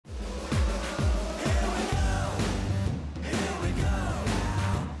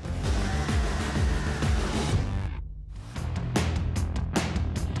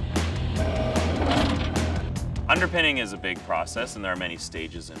Underpinning is a big process and there are many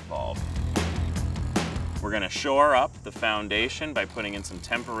stages involved. We're going to shore up the foundation by putting in some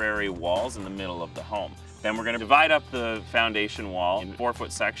temporary walls in the middle of the home. Then we're going to divide up the foundation wall in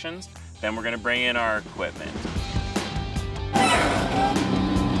 4-foot sections. Then we're going to bring in our equipment.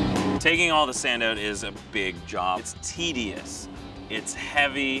 Taking all the sand out is a big job. It's tedious, it's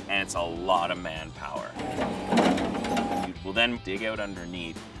heavy, and it's a lot of manpower. We'll then dig out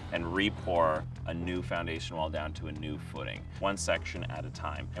underneath and re-pour a new foundation wall down to a new footing, one section at a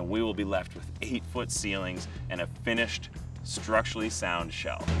time. And we will be left with 8-foot ceilings and a finished, structurally sound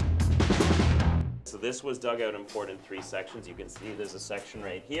shell. So this was dug out and poured in 3 sections. You can see there's a section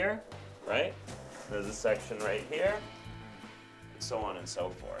right here, right? There's a section right here, and so on and so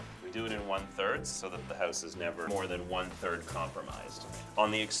forth. We do it in 1/3 so that the house is never more than 1/3 compromised.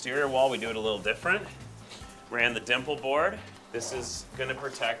 On the exterior wall, we do it a little different. Ran the dimple board. This is gonna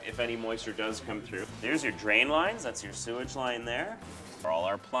protect if any moisture does come through. There's your drain lines, that's your sewage line there. All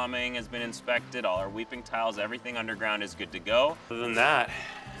our plumbing has been inspected, all our weeping tiles, everything underground is good to go. Other than that,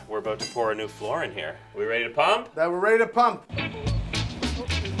 we're about to pour a new floor in here. We ready to pump? We're ready to pump.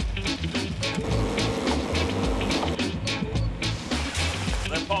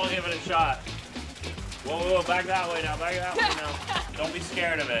 Let Paul give it a shot. Whoa, whoa, back that way now, back that way now. Don't be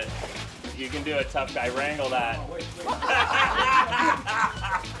scared of it. You can do it, tough guy. Wrangle that.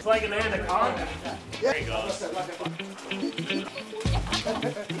 It's like an anaconda. There he goes.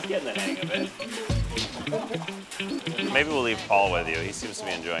 He's getting the hang of it. Maybe we'll leave Paul with you. He seems to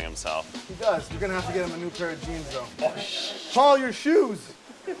be enjoying himself. He does. We're going to have to get him a new pair of jeans, though. Paul, your shoes.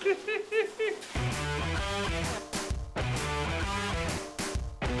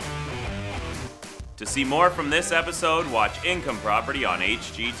 To see more from this episode, watch Income Property on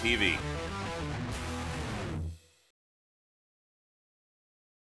HGTV.